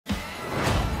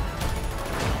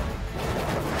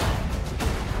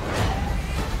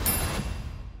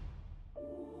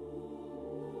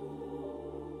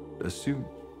A suit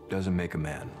doesn't make a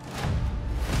man.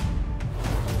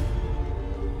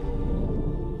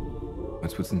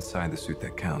 It's what's inside the suit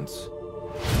that counts.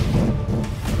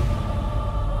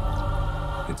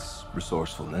 It's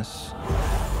resourcefulness,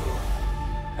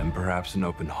 and perhaps an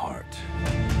open heart.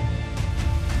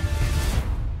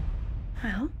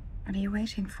 Well, what are you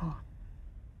waiting for?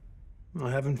 I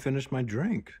haven't finished my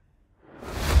drink.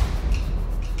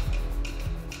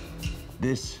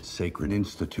 This sacred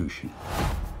institution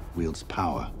wields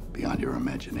power beyond your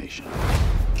imagination.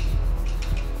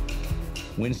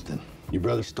 Winston, your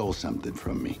brother stole something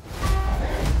from me.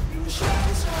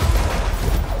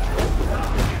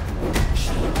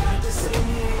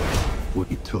 What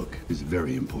he took is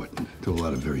very important to a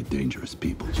lot of very dangerous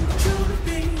people.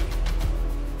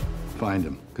 Find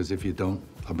him, because if you don't,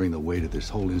 I'll bring the weight of this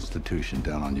whole institution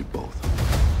down on you both.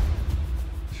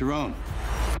 Sharon,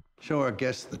 show our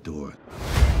guests the door.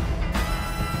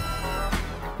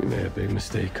 We made a big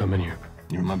mistake coming here.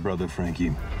 You're my brother,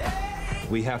 Frankie.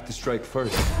 We have to strike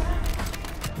first.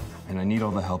 And I need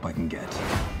all the help I can get.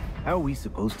 How are we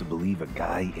supposed to believe a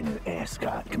guy in an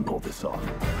ascot can pull this off?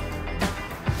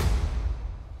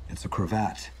 It's a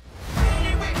cravat.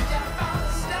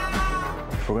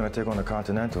 If we're gonna take on the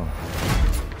Continental,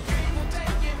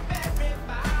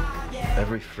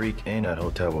 every freak in that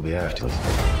hotel will be after us.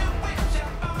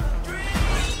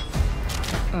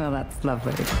 Well, that's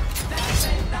lovely.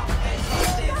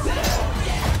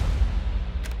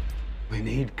 We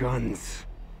need guns.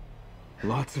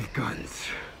 Lots of guns.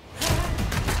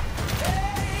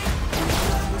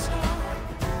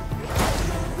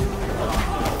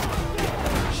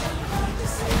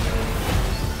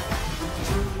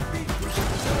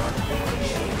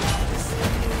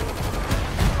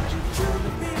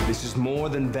 This is more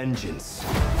than vengeance.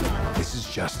 This is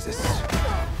justice.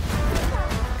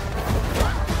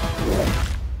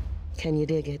 Can you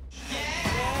dig it?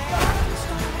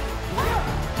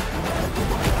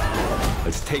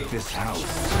 Let's take this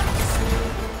house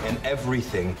and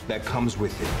everything that comes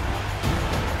with it.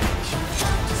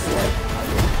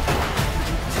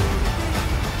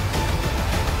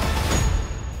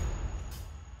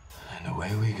 And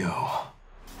away we go.